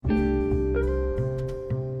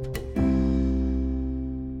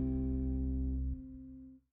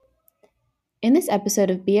In this episode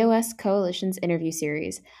of BOS Coalition's interview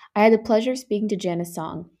series, I had the pleasure of speaking to Janice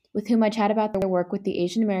Song, with whom I chat about their work with the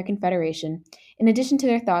Asian American Federation, in addition to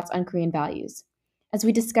their thoughts on Korean values. As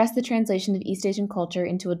we discuss the translation of East Asian culture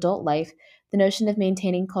into adult life, the notion of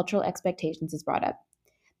maintaining cultural expectations is brought up.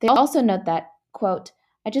 They also note that, quote,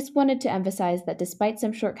 I just wanted to emphasize that despite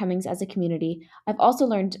some shortcomings as a community, I've also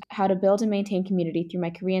learned how to build and maintain community through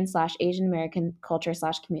my Korean/Asian American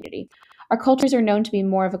culture/community. Our cultures are known to be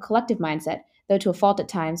more of a collective mindset, though to a fault at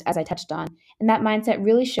times, as I touched on, and that mindset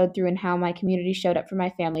really showed through in how my community showed up for my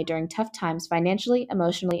family during tough times financially,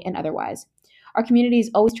 emotionally, and otherwise. Our community is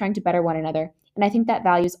always trying to better one another, and I think that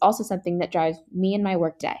value is also something that drives me in my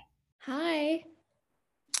workday. Hi.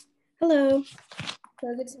 Hello.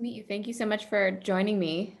 So good to meet you. Thank you so much for joining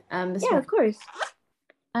me. Of course.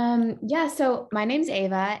 So my name's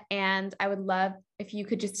Ava, and I would love if you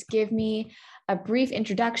could just give me a brief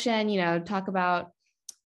introduction, talk about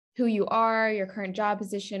who you are, your current job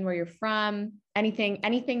position, where you're from, anything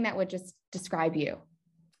that would just describe you.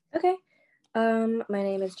 Okay. My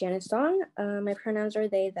name is Janice Song. My pronouns are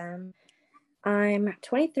they, them. I'm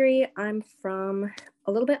 23. I'm from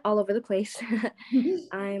a little bit all over the place.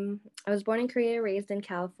 I was born in Korea, raised in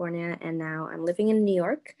California, and now I'm living in New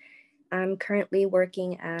York. I'm currently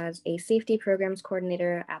working as a safety programs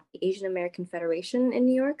coordinator at the Asian American Federation in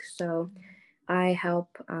New York. So I help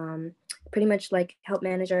pretty much help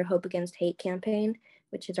manage our Hope Against Hate campaign,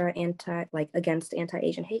 which is our against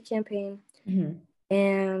anti-Asian hate campaign. Mm-hmm.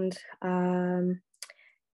 And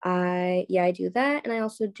I do that, and I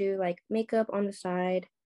also do makeup on the side,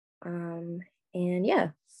 and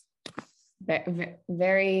yeah,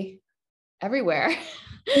 very everywhere.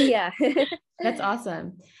 Yeah. That's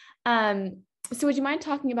awesome. So would you mind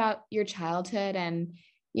talking about your childhood and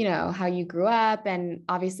how you grew up? And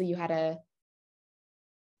obviously you had a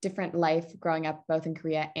different life growing up both in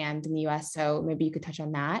Korea and in the US, so maybe you could touch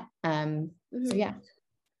on that. So yeah.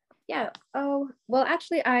 Oh, well,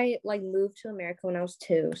 actually I moved to America when I was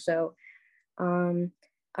 2, so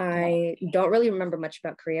I don't really remember much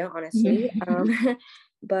about Korea, honestly.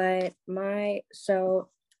 But my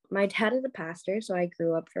dad is a pastor, so I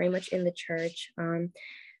grew up very much in the church.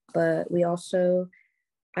 But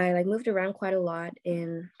I moved around quite a lot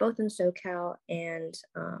both in SoCal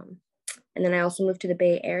and then I also moved to the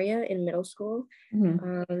Bay Area in middle school.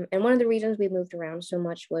 Mm-hmm. And one of the reasons we moved around so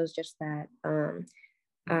much was just that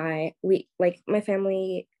my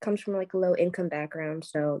family comes from a low income background,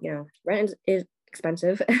 so rent is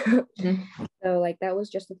expensive. Mm-hmm. So that was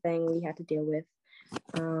just a thing we had to deal with.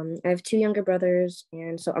 I have 2 younger brothers,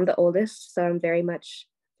 and so I'm the oldest, so I'm very much,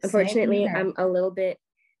 unfortunately, I'm a little bit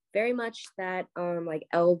very much that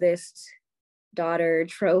eldest daughter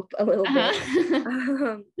trope a little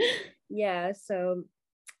bit. Yeah, so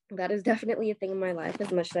that is definitely a thing in my life,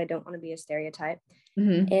 as much as I don't want to be a stereotype.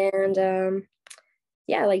 Mm-hmm. And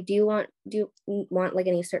do you want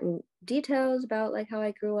any certain details about how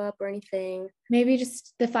I grew up or anything? Maybe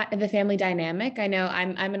just the family dynamic. I know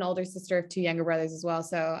I'm an older sister of 2 younger brothers as well,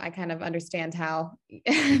 so I kind of understand how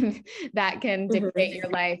that can dictate your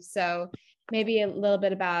life. So maybe a little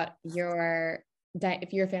bit about your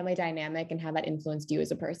family dynamic and how that influenced you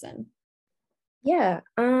as a person. Yeah.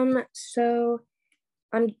 So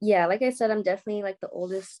like I said, I'm definitely the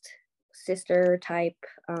oldest sister type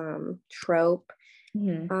trope.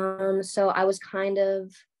 Mm-hmm. So I was kind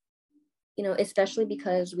of, especially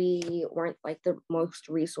because we weren't the most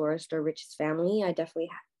resourced or richest family, I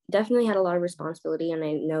definitely had a lot of responsibility, and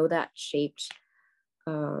I know that shaped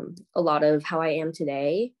a lot of how I am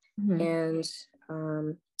today. Mm-hmm.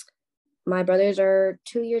 And my brothers are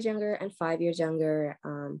 2 years younger and 5 years younger,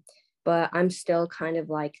 but I'm still kind of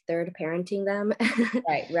third parenting them.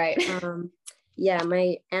 Right.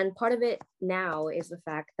 And part of it now is the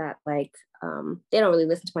fact that they don't really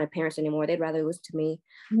listen to my parents anymore. They'd rather listen to me.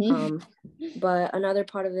 But another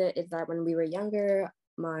part of it is that when we were younger,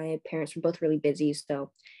 my parents were both really busy,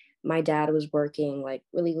 so my dad was working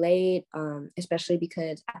really late, especially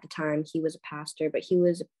because at the time he was a pastor, but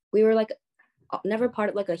we were never part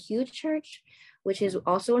of a huge church, which is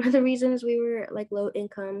also one of the reasons we were low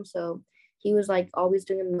income. So he was always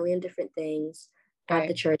doing a million different things at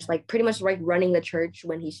the church, pretty much running the church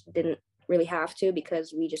when he didn't really have to,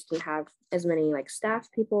 because we just didn't have as many staff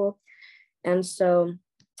people. And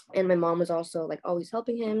my mom was also always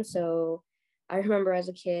helping him. So I remember as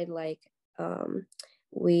a kid, I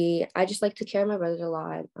just took care of my brothers a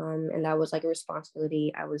lot, and that was a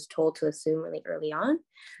responsibility I was told to assume really early on.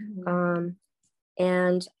 Mm-hmm.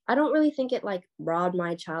 And I don't really think it robbed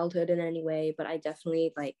my childhood in any way, but I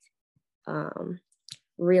definitely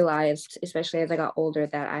realized, especially as I got older,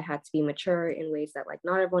 that I had to be mature in ways that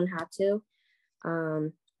not everyone had to.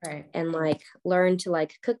 Right. And like learn to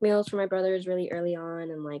like cook meals for my brothers really early on,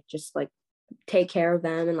 and like just like take care of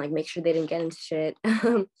them and like make sure they didn't get into shit.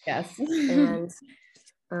 Yes. and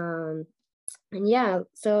um and yeah,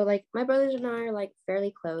 so like my brothers and I are like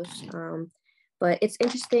fairly close. But it's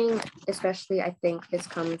interesting, especially I think this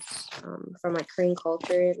comes from like Korean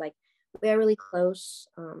culture. Like we are really close,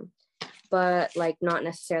 but like not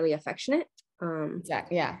necessarily affectionate.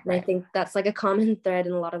 Exactly. Yeah. And I Right. think that's like a common thread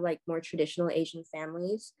in a lot of like more traditional Asian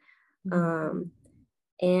families. Mhm. Um,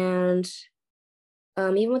 and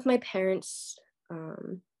even with my parents,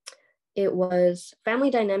 um, it was family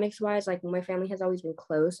dynamics wise, like my family has always been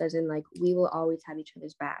close, as in like we will always have each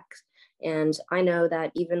other's backs. And I know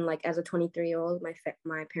that even like as a 23-year-old,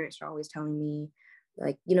 my parents are always telling me,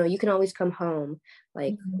 like, you know, you can always come home,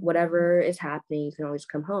 like Mhm. whatever is happening, you can always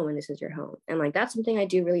come home, and this is your home. And like that's something I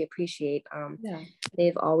do really appreciate. Yeah.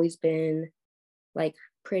 They've always been like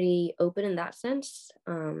pretty open in that sense,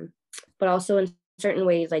 but also in certain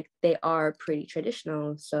ways like they are pretty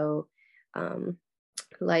traditional. So um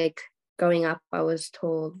like growing up I was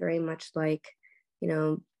told very much like, you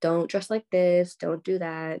know, don't dress like this, don't do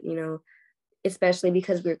that, you know, especially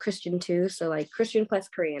because we're Christian too, so like Christian plus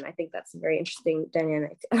Korean, I think that's a very interesting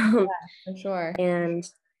dynamic. For sure. And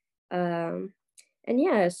um and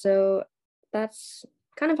yeah, so that's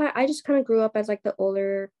kind of how I just kind of grew up as like the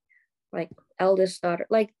older, like eldest daughter,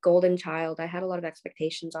 like golden child. I had a lot of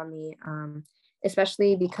expectations on me,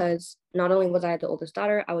 especially because not only was I the oldest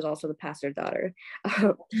daughter, I was also the pastor's daughter.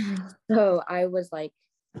 So I was like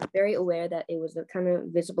very aware that it was a kind of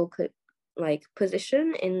visible like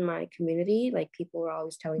position in my community. Like people were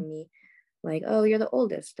always telling me like, oh, you're the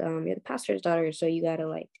oldest, you're the pastor's daughter, so you gotta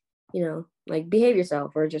like, you know, like behave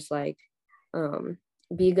yourself, or just like um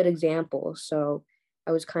be a good example. So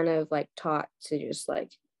I was kind of like taught to just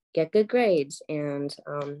like get good grades and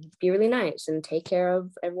be really nice and take care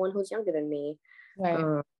of everyone who's younger than me. Right.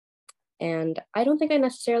 um, and I don't think I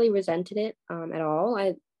necessarily resented it at all.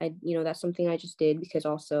 You know, that's something I just did because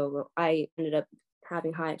also I ended up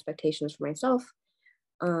having high expectations for myself.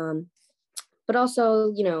 um, but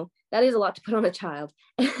also, you know, that is a lot to put on a child.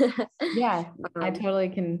 Yeah. I um, totally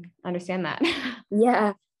can understand that.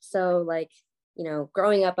 yeah, so like, you know,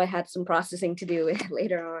 growing up I had some processing to do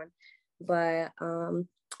later on. But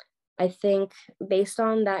I think based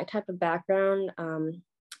on that type of background,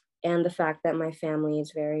 and the fact that my family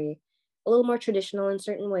is a little more traditional in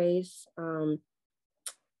certain ways,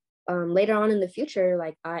 later on in the future,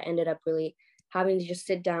 like I ended up really having to just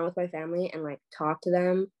sit down with my family and like talk to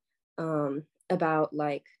them about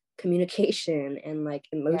like communication and like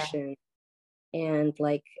Yeah. emotion, and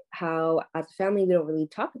like how as a family we don't really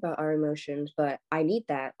talk about our emotions, but I need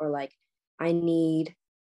that, or like I need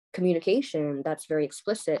communication that's very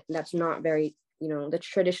explicit, that's not very, you know, the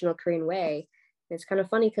traditional Korean way. It's kind of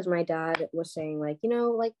funny because my dad was saying like, you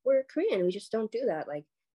know, like we're Korean, we just don't do that. Like,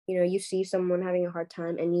 you know, you see someone having a hard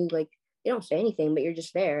time and you like, you don't say anything, but you're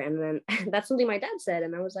just there. And then that's something my dad said,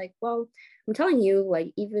 and I was like, well, I'm telling you,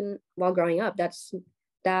 like even while growing up,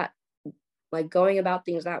 that like going about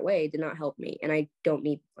things that way did not help me, and I don't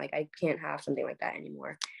need, like I can't have something like that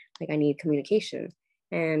anymore. Like I need communication.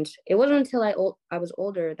 And it wasn't until I was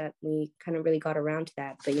older that we kind of really got around to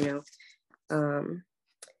that. But you know,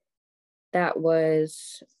 that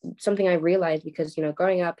was something I realized because, you know,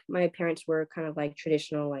 growing up my parents were kind of like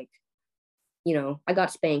traditional, like, you know, I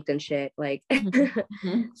got spanked and shit, like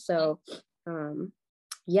Mhm. so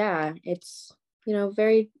yeah, it's, you know,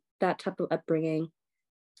 very that type of upbringing.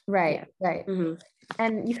 Right. Yeah. Right. Hmm.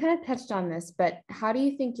 And you kind of touched on this, but how do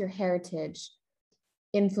you think your heritage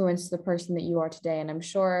influenced the person that you are today? And I'm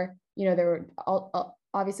sure, you know, there were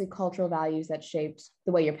obviously cultural values that shaped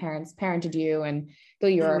the way your parents parented you and the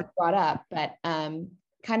way you Hmm. were brought up, but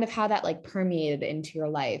kind of how that like permeated into your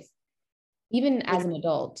life, even as an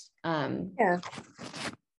adult. Yeah.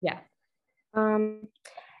 Yeah. um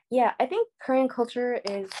yeah, I think Korean culture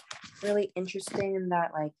is really interesting in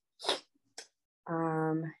that like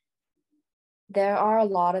um there are a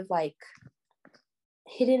lot of like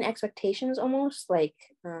hidden expectations almost like,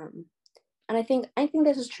 and I think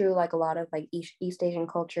this is true like a lot of like East Asian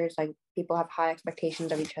cultures, like people have high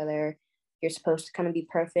expectations of each other. You're supposed to kind of be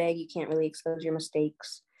perfect, you can't really expose your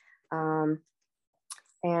mistakes. um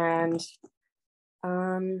and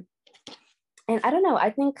um and I don't know,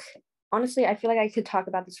 I think honestly I feel like I could talk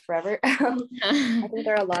about this forever. I think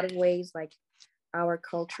there are a lot of ways like our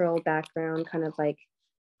cultural background kind of like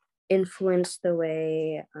influenced the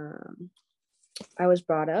way I was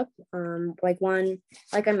brought up. Like one,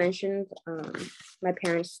 like I mentioned, my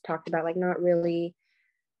parents talked about like not really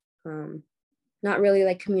um, not really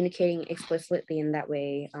like communicating explicitly in that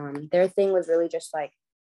way. Their thing was really just like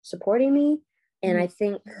supporting me. And I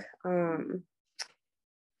think, you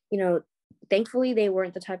know, thankfully they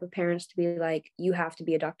weren't the type of parents to be like, you have to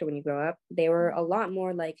be a doctor when you grow up. They were a lot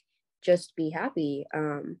more like, just be happy,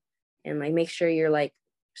 and like make sure you're like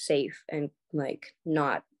safe and like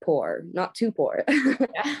not poor, not too poor.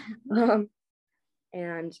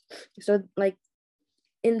 And so like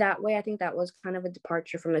in that way, I think that was kind of a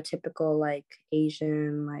departure from the typical like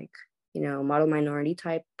Asian, like, you know, model minority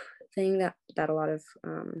type thing that a lot of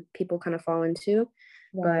people kind of fall into.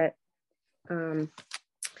 Right. But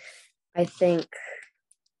I think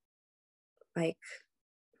like,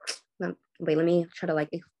 wait, let me try to like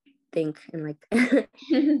think and like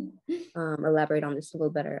elaborate on this a little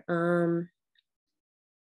better. I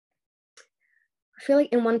feel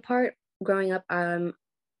like in one part growing up,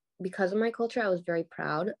 because of my culture, I was very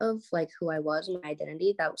proud of like who I was and my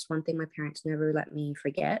identity. That was one thing my parents never let me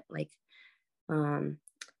forget. Like,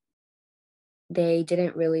 they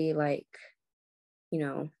didn't really like, you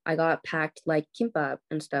know, I got packed like kimbap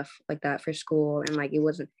and stuff like that for school, and like it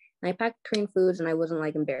wasn't. And I packed Korean foods, and I wasn't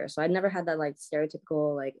like embarrassed. So I never had that like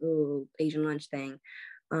stereotypical like, ooh, Asian lunch thing.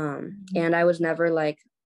 And I was never like,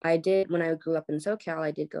 I did when I grew up in SoCal,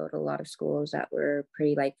 I did go to a lot of schools that were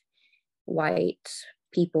pretty like white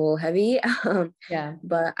people heavy. Yeah.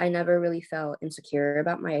 But I never really felt insecure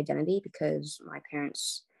about my identity because my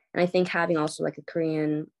parents, and I think having also like a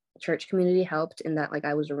Korean church community helped in that like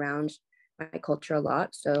I was around my culture a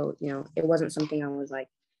lot. So, you know, it wasn't something I was like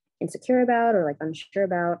insecure about or like unsure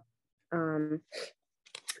about.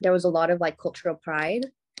 There was a lot of like cultural pride.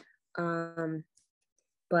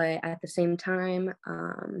 But at the same time,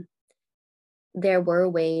 there were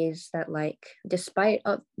ways that like despite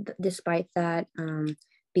that,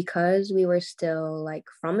 because we were still like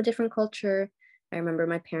from a different culture, I remember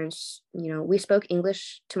my parents, you know, we spoke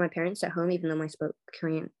English to my parents at home, even though I spoke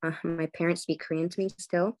Korean. My parents speak Korean to me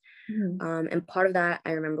still. And part of that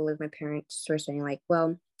I remember was my parents were saying like,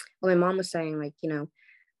 well, my mom was saying like, you know,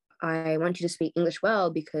 I want you to speak English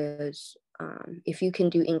well because if you can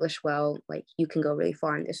do English well, like you can go really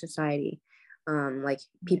far in this society. Like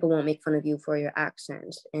people won't make fun of you for your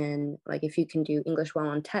accent, and like if you can do English well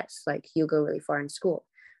on tests, like you'll go really far in school.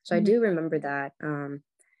 So I do remember that.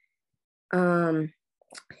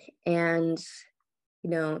 And you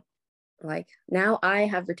know, like now I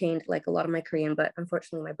have retained like a lot of my Korean, but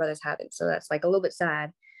unfortunately my brothers haven't, so that's like a little bit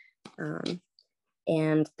sad.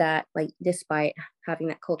 And that like despite having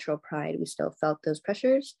that cultural pride, we still felt those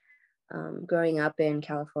pressures growing up in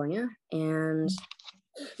California. And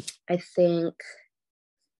I think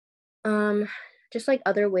just like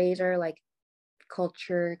other ways are like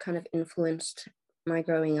culture kind of influenced my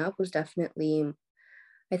growing up was definitely,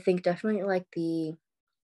 I think definitely like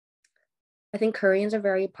I think Koreans are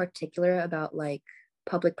very particular about like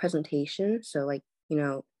public presentation. So like, you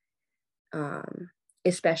know,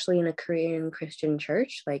 especially in a Korean Christian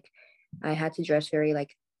church, like I had to dress very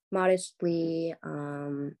like modestly,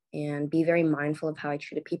 and be very mindful of how I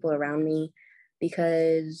treated people around me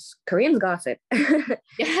because Koreans gossip.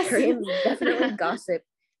 Yes. Koreans definitely gossip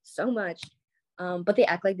so much, but they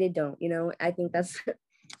act like they don't, you know. I think that's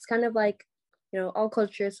it's kind of like, you know, all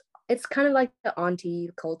cultures, it's kind of like the auntie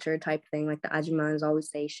culture type thing, like the ajumas always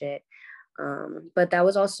say shit. But that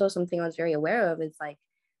was also something I was very aware of. It's like,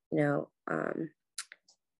 you know,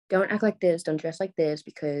 don't act like this, don't dress like this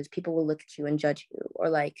because people will look at you and judge you. Or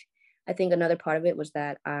like, I think another part of it was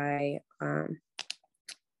that I am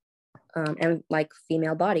like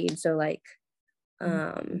female bodied. So like,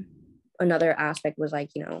 another aspect was like,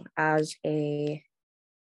 you know, as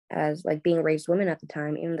like being raised woman at the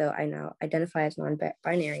time, even though I now identify as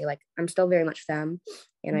non-binary, like I'm still very much femme,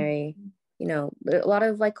 and I, you know, a lot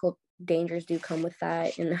of like dangers do come with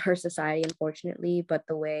that in our society, unfortunately. But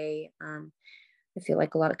the way I feel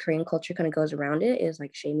like a lot of Korean culture kind of goes around it is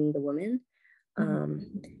like shaming the woman,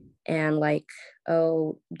 and like,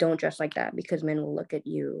 oh, don't dress like that because men will look at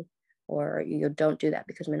you, or you don't do that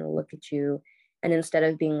because men will look at you. And instead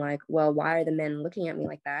of being like, well, why are the men looking at me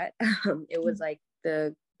like that? It was like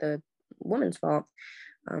the woman's fault.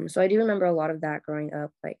 So I do remember a lot of that growing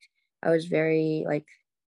up. Like I was very like,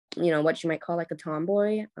 you know, what you might call like a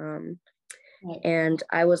tomboy. And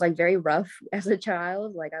I was like very rough as a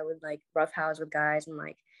child. Like I would like roughhouse with guys and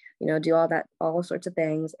like, you know, do all sorts of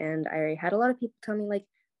things. And I had a lot of people tell me like,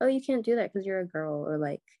 oh, you can't do that because you're a girl, or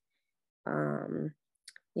like,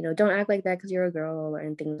 you know, don't act like that because you're a girl,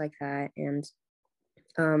 and things like that. And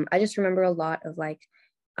I just remember a lot of like,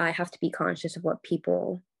 I have to be conscious of what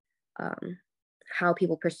people, how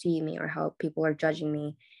people perceive me or how people are judging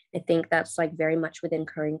me. I think that's like very much within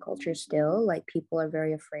Korean culture still. Like people are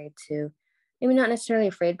very afraid to, maybe not necessarily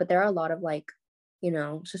afraid, but there are a lot of like,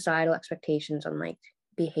 societal expectations on like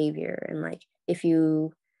behavior. And like if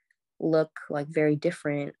you look like very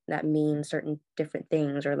different, that means certain different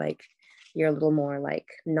things, or like you're a little more like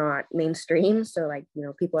not mainstream. So like,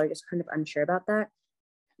 people are just kind of unsure about that.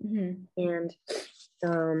 Mm-hmm.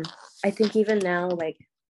 And I think even now, like,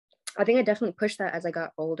 I think I definitely pushed that as I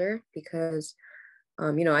got older because,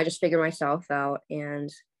 I just figured myself out and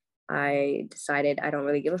I decided I don't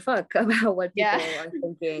really give a fuck about what people are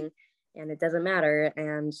thinking, and it doesn't matter.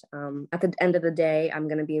 And at the end of the day, I'm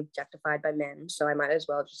going to be objectified by men. So I might as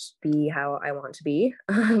well just be how I want to be.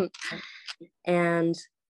 and,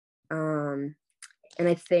 and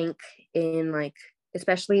I think in like,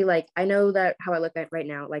 especially like, I know that how I look at right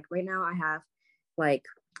now, like right now I have like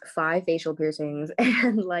 5 facial piercings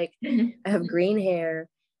and like I have green hair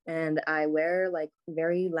and I wear like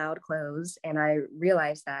very loud clothes, and I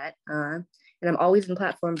realize that and I'm always in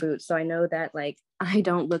platform boots, so I know that like I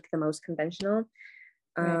don't look the most conventional.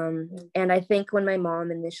 And I think when my mom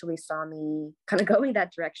initially saw me kind of going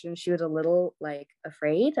that direction, she was a little like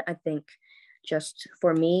afraid, I think, just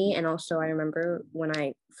for me. And also I remember when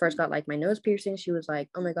I first got like my nose piercing, she was like,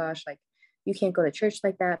 oh my gosh, like you can't go to church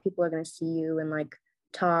like that, people are going to see you and like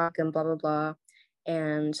talk and blah blah blah.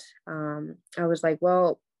 And I was like,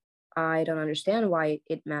 well, I don't understand why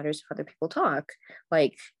it matters if other people talk.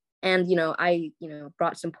 Like, and I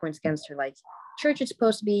brought some points against her, like church is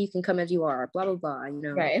supposed to be you can come as you are, blah blah blah.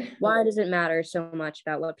 Right. Why does it matter so much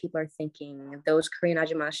about what people are thinking? Those Korean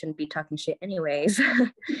ajumas shouldn't be talking shit anyways.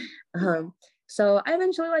 So I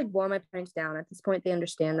eventually like wore my parents down. At this point, they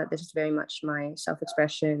understand that this is very much my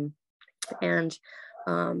self-expression, and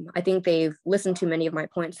I think they've listened to many of my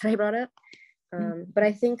points that I brought up. But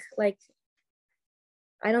I think like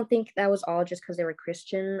I don't think that was all just because they were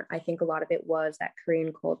Christian. I think a lot of it was that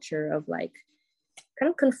Korean culture of like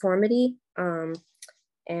kind of conformity.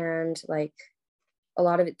 And like a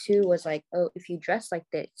lot of it too was like, oh, if you dress like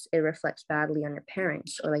this, it reflects badly on your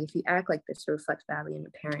parents. Or like if you act like this, it reflects badly on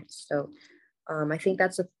your parents. So I think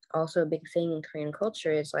that's also a big thing in Korean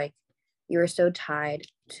culture is like you're so tied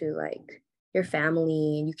to like your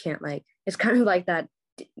family, and you can't like, it's kind of like that,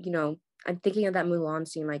 I'm thinking of that Mulan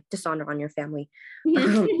scene, like dishonor on your family.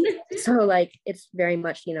 So like it's very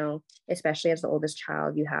much, especially as the oldest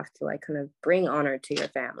child, you have to like kind of bring honor to your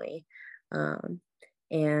family.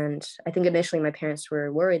 And I think initially my parents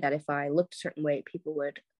were worried that if I looked a certain way, people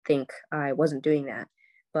would think I wasn't doing that.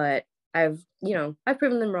 But I've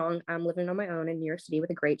proven them wrong. I'm living on my own in New York City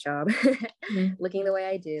with a great job, looking the way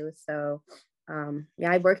I do. So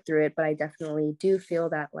yeah, I worked through it, but I definitely do feel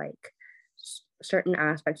that like certain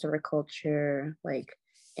aspects of our culture, like,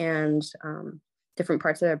 and different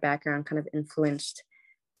parts of their background kind of influenced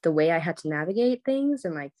the way I had to navigate things,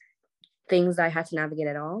 and like things I had to navigate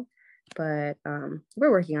at all. But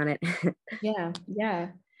we're working on it. Yeah.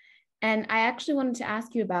 And I actually wanted to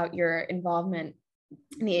ask you about your involvement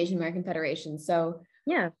in the Asian American Federation. So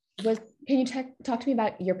yeah, can you talk to me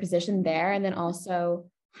about your position there, and then also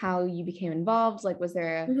how you became involved? Like, was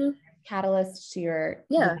there a catalyst to your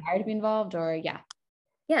desire to be involved, or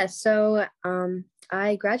Yeah, so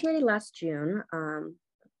I graduated last June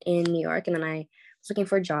in New York, and then I was looking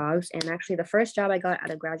for jobs. And actually, the first job I got out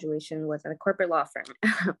of graduation was at a corporate law firm,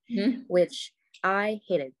 which I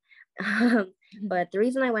hated. But the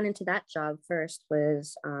reason I went into that job first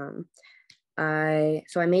was I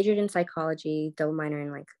majored in psychology, double minor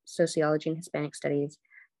in like sociology and Hispanic studies,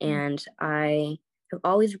 and I have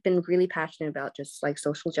always been really passionate about just like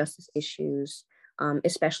social justice issues.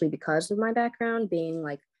 Especially because of my background being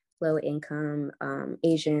like low income,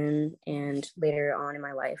 Asian, and later on in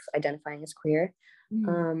my life identifying as queer.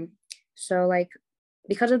 So like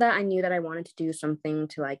because of that, I knew that I wanted to do something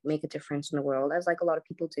to like make a difference in the world, as like a lot of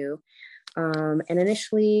people do. And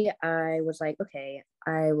initially I was like, okay,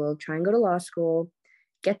 I will try and go to law school,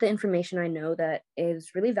 get the information I know that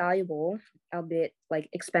is really valuable, albeit like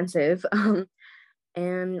expensive,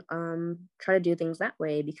 and try to do things that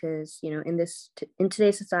way, because in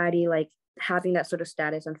today's society, like having that sort of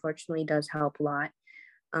status unfortunately does help a lot.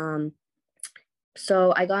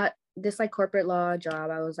 So I got this like corporate law job.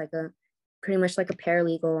 I was like pretty much like a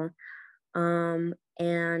paralegal,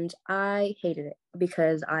 and I hated it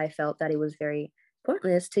because I felt that it was very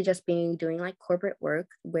pointless to just be doing like corporate work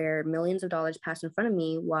where millions of dollars passed in front of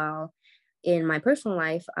me, while in my personal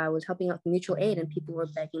life I was helping out with mutual aid and people were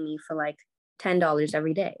begging me for like $10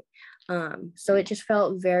 every day. So it just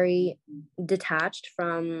felt very detached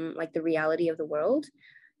from like the reality of the world.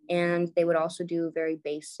 And they would also do very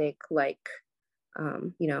basic like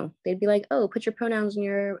they'd be like, oh, put your pronouns in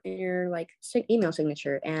your like email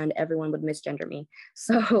signature, and everyone would misgender me.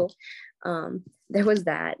 So there was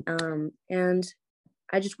that. And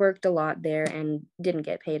I just worked a lot there and didn't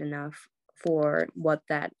get paid enough for what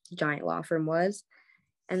that giant law firm was.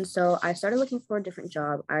 And so I started looking for a different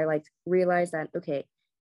job. I like realized that, okay,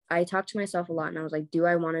 I talked to myself a lot and I was like, do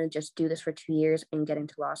I want to just do this for 2 years and get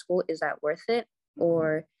into law school? Is that worth it?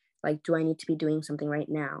 Or like, do I need to be doing something right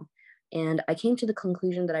now? And I came to the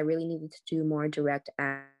conclusion that I really needed to do more direct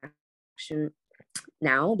action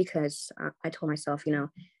now, because I told myself,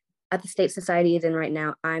 at the state society is in right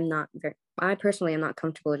now, I personally am not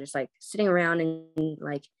comfortable just like sitting around and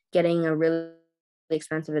like getting a really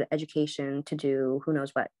expensive education to do who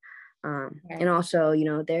knows what. And also,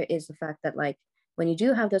 there is the fact that like when you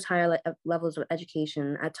do have those higher levels of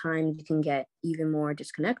education, at times you can get even more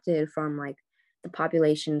disconnected from like the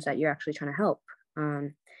populations that you're actually trying to help.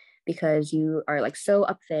 Because you are like so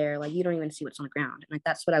up there, like you don't even see what's on the ground. And like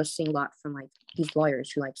that's what I was seeing a lot from like these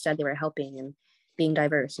lawyers who like said they were helping and being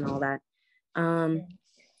diverse and all that.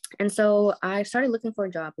 And so I started looking for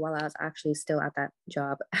a job while I was actually still at that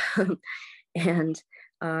job. And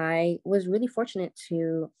I was really fortunate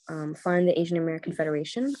to find the Asian American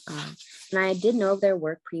Federation. And I did know of their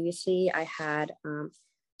work previously. I had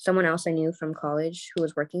someone else I knew from college who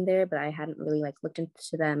was working there, but I hadn't really like looked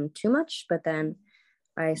into them too much. But then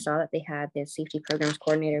I saw that they had this safety programs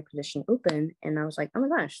coordinator position open, and I was like, oh my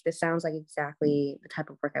gosh, this sounds like exactly the type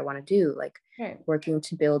of work I want to do, like working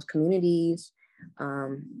to build communities,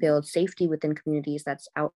 build safety within communities that's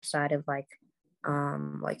outside of like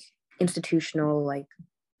institutional like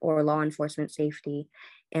or law enforcement safety.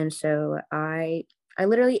 And so I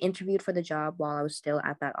literally interviewed for the job while I was still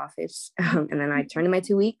at that office. And then I turned in my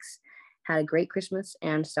 2 weeks, had a great Christmas,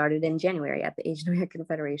 and started in January at the Asian American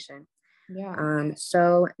Federation. Yeah.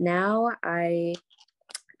 So now I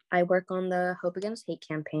work on the Hope Against Hate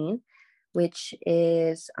campaign, which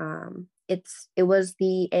is it was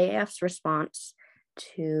the AAF's response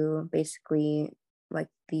to basically like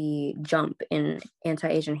the jump in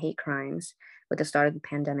anti-Asian hate crimes with the start of the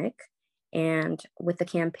pandemic. And with the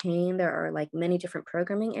campaign, there are like many different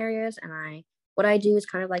programming areas, and what I do is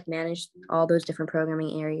kind of like manage all those different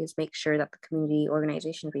programming areas, make sure that the community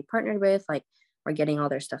organizations we partnered with like are getting all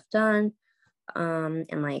their stuff done,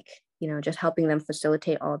 and like just helping them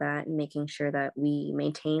facilitate all that and making sure that we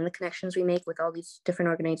maintain the connections we make with all these different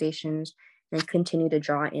organizations and continue to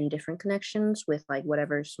draw in different connections with like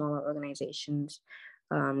whatever smaller organizations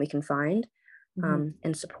we can find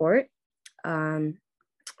and support.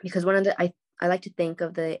 Because one of the I like to think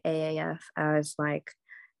of the AAF as like,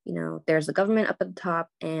 there's the government up at the top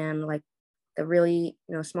and like the really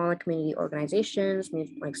smaller community organizations,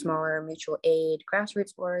 like smaller mutual aid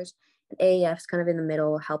grassroots wars. And AAF's kind of in the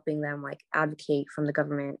middle, helping them like advocate from the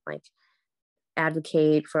government, like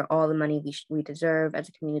advocate for all the money we deserve as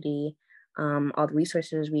a community, all the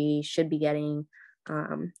resources we should be getting,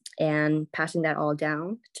 and passing that all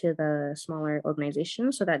down to the smaller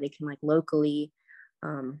organizations so that they can like locally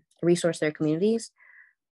resource their communities.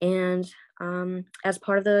 And as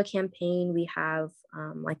part of the campaign, we have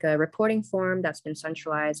like a reporting form that's been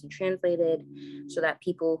centralized and translated so that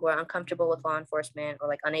people who are uncomfortable with law enforcement or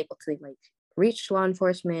like unable to like reach law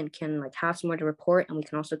enforcement can like have somewhere to report. And we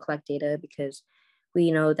can also collect data because we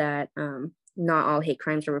know that not all hate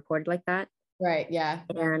crimes are reported like that. Right. Yeah.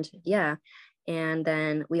 And yeah. And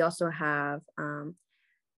then we also have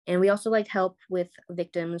and we also like help with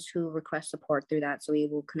victims who request support through that. So we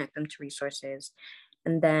will connect them to resources.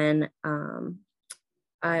 And then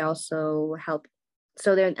I also help.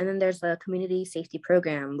 And then there's the community safety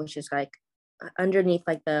program, which is like underneath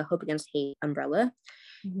like the Hope Against Hate umbrella.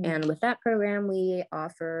 And with that program, we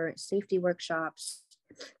offer safety workshops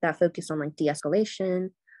that focus on like de-escalation,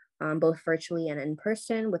 both virtually and in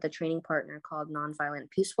person, with a training partner called Nonviolent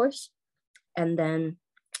Peace Force. And then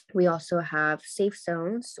we also have safe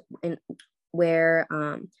zones where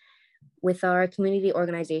with our community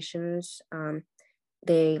organizations,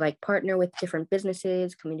 they like partner with different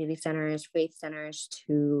businesses, community centers, faith centers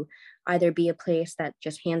to either be a place that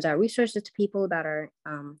just hands out resources to people about our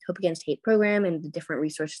Hope Against Hate program and the different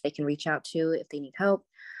resources they can reach out to if they need help.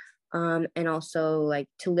 And also like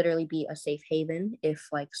to literally be a safe haven if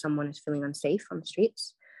like someone is feeling unsafe on the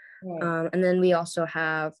streets. Right. And then we also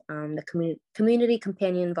have the community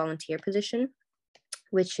companion volunteer position,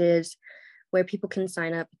 which is where people can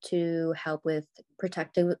sign up to help with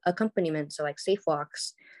protective accompaniment. So like safe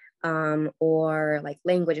walks or like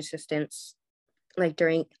language assistance, like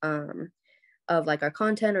during of like our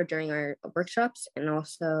content or during our workshops. And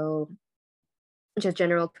also just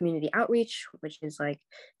general community outreach, which is like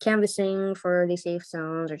canvassing for these safe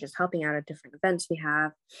zones or just helping out at different events we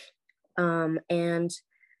have. And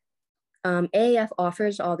AAF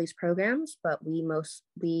offers all these programs, but we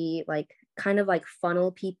like kind of like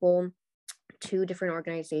funnel people to different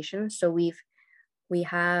organizations. So we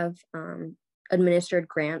have administered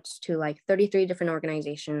grants to like 33 different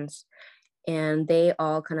organizations, and they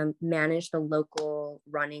all kind of manage the local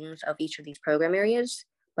runnings of each of these program areas.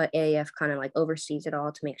 But AAF kind of like oversees it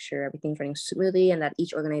all to make sure everything's running smoothly and that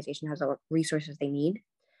each organization has the resources they need.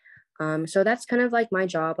 So that's kind of like my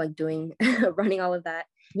job, like doing running all of that.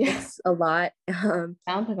 Yeah. It's a lot. Sounds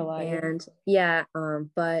like a lot. And yeah,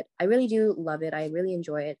 but I really do love it. I really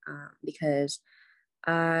enjoy it because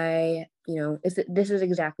this is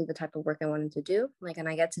exactly the type of work I wanted to do. Like, and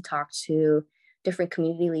I get to talk to different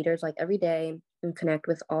community leaders like every day and connect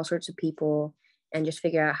with all sorts of people and just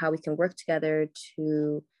figure out how we can work together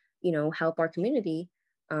to, help our community.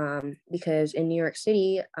 Because in New York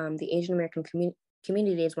City, the Asian American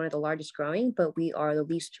community is one of the largest growing, but we are the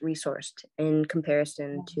least resourced in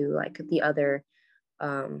comparison to like the other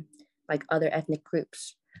other ethnic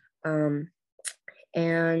groups. And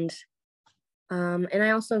I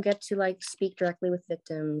also get to like speak directly with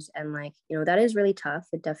victims, and like, that is really tough.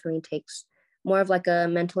 It definitely takes more of like a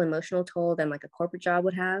mental emotional toll than like a corporate job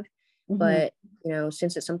would have. Mm-hmm. But,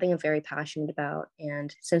 since it's something I'm very passionate about,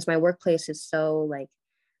 and since my workplace is so like,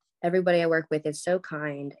 everybody I work with is so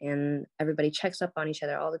kind and everybody checks up on each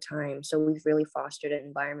other all the time. So we've really fostered an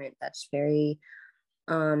environment that's very,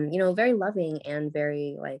 very loving and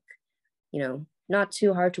very like, not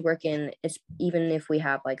too hard to work in. It's even if we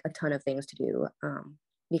have like a ton of things to do,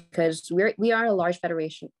 because we are a large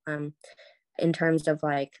federation in terms of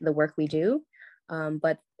like the work we do.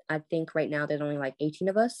 But I think right now there's only like 18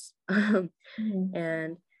 of us. Mm-hmm.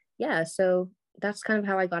 And yeah, so that's kind of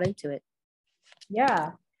how I got into it.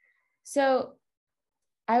 Yeah. So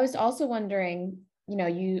I was also wondering,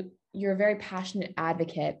 you're a very passionate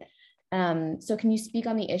advocate. So can you speak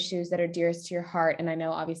on the issues that are dearest to your heart? And I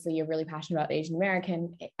know obviously you're really passionate about Asian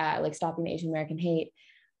American, like stopping the Asian American hate.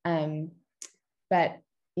 But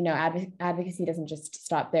advocacy doesn't just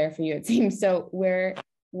stop there for you, it seems. So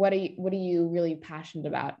what are you really passionate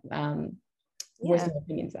about? What's your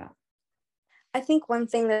opinions about? I think one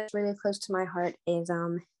thing that's really close to my heart is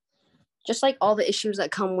just like all the issues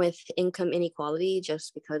that come with income inequality,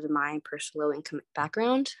 just because of my personal low income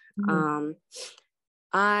background. Mm-hmm.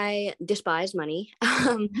 I despise money.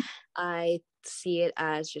 I see it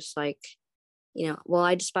as just like,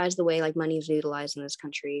 I despise the way like money is utilized in this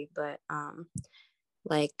country, but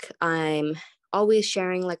like I'm always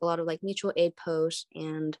sharing like a lot of like mutual aid posts,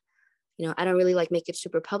 and I don't really like make it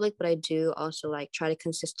super public, but I do also like try to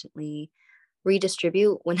consistently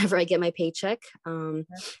redistribute whenever I get my paycheck.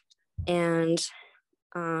 And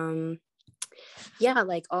yeah,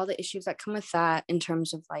 like all the issues that come with that in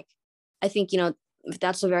terms of like, I think,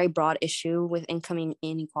 that's a very broad issue with income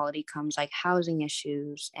inequality comes like housing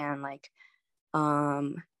issues and like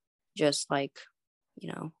just like,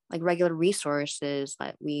 like regular resources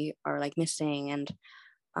that we are like missing. And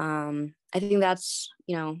I think that's,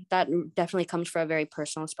 that definitely comes from a very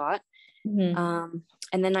personal spot. Mm-hmm.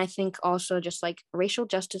 And then I think also just like racial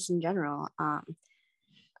justice in general.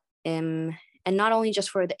 And not only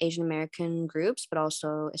just for the Asian American groups, but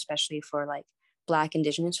also especially for like Black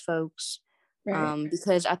Indigenous folks. Right.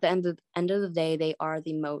 Because at the end of the day, they are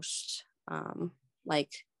the most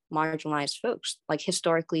like marginalized folks. Like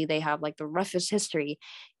historically, they have like the roughest history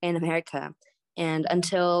in America. And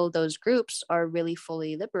until those groups are really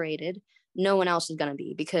fully liberated, no one else is going to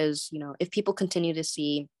be, because, if people continue to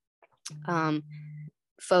see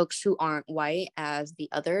folks who aren't white as the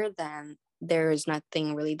other, then there is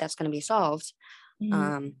nothing really that's going to be solved.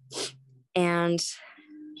 Mm-hmm. And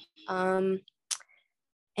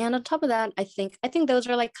on top of that, I think those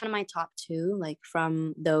are like kind of my top two. Like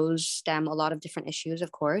from those stem a lot of different issues,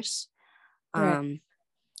 of course. Right.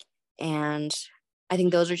 And I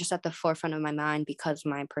think those are just at the forefront of my mind because of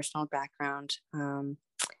my personal background. And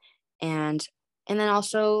then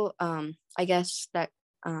also, I guess that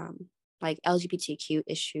like LGBTQ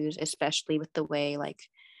issues, especially with the way like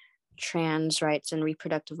trans rights and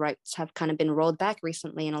reproductive rights have kind of been rolled back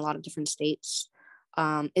recently in a lot of different states,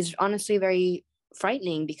 is honestly very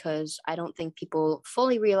frightening, because I don't think people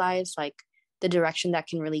fully realize like the direction that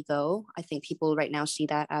can really go. I think people right now see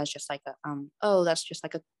that as just like that's just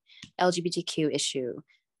like a LGBTQ issue,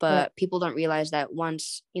 but people don't realize that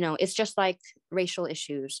once, it's just like racial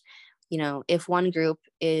issues. If one group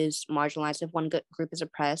is marginalized, if one group is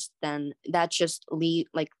oppressed, then that just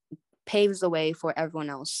paves the way for everyone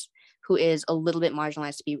else who is a little bit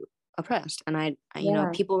marginalized to be oppressed. And you know,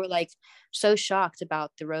 people were like so shocked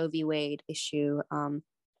about the Roe v. Wade issue.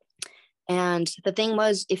 And the thing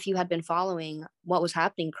was, if you had been following what was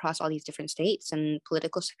happening across all these different states and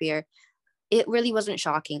political sphere, it really wasn't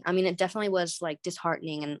shocking. I mean, it definitely was like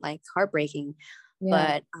disheartening and like heartbreaking.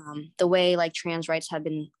 But the way like trans rights have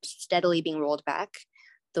been steadily being rolled back,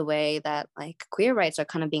 the way that like queer rights are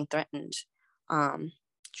kind of being threatened,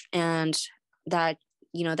 and that,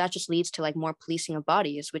 you know, that just leads to like more policing of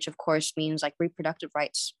bodies, which of course means like reproductive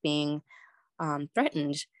rights being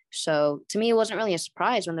threatened. So to me, it wasn't really a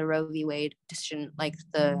surprise when the Roe v. Wade decision, like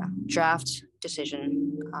the draft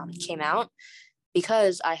decision, came out,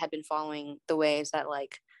 because I had been following the ways that,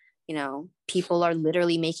 like, you know, people are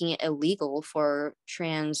literally making it illegal for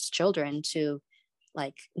trans children to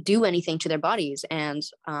like do anything to their bodies, and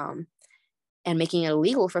making it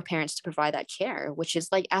illegal for parents to provide that care, which is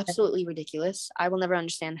like absolutely ridiculous. I will never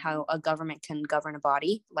understand how a government can govern a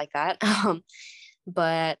body like that.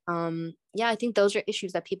 But yeah, I think those are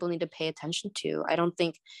issues that people need to pay attention to. I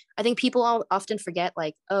think people often forget,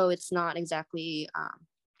 like, oh, it's not exactly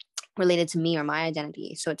related to me or my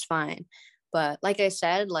identity, so it's fine. But like I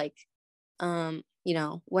said, like, you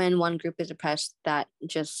know, when one group is oppressed, that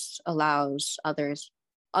just allows other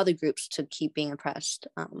groups to keep being oppressed.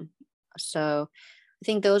 So I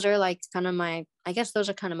think those are like kind of my, I guess those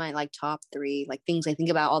are kind of my like top three, like things I think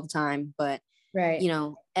about all the time. But you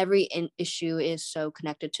know, every issue is so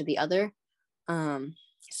connected to the other.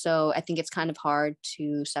 So I think it's kind of hard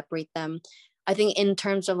to separate them. I think in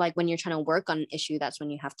terms of like when you're trying to work on an issue, that's when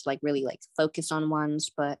you have to like really like focus on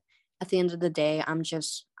ones. But at the end of the day, I'm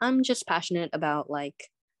just passionate about like,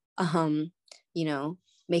 you know,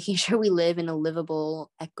 making sure we live in a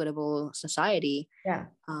livable, equitable society.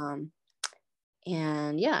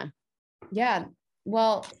 And yeah.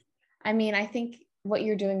 Well, I mean, I think what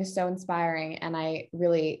you're doing is so inspiring, and I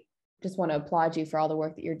really just want to applaud you for all the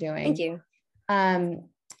work that you're doing. Thank you.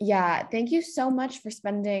 Yeah, thank you so much for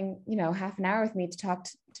spending, you know, half an hour with me to talk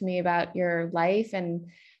to me about your life and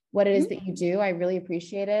what it is that you do. I really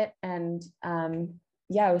appreciate it. And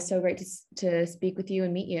yeah, it was so great to speak with you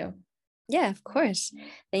and meet you. Yeah, of course.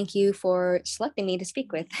 Thank you for selecting me to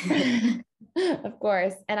speak with. Of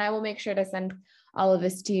course. And I will make sure to send all of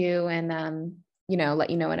this to you and, you know, let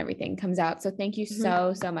you know when everything comes out. So thank you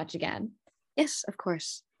so much again. Yes, of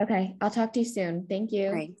course. Okay. I'll talk to you soon. Thank you.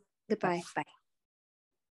 All right. Goodbye. Bye.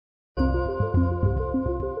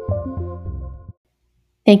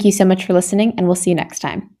 Thank you so much for listening, and we'll see you next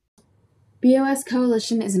time. BOS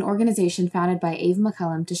Coalition is an organization founded by Ava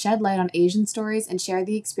McCullum to shed light on Asian stories and share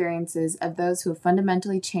the experiences of those who have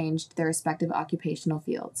fundamentally changed their respective occupational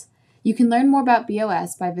fields. You can learn more about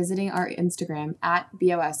BOS by visiting our Instagram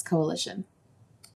 @BOS Coalition.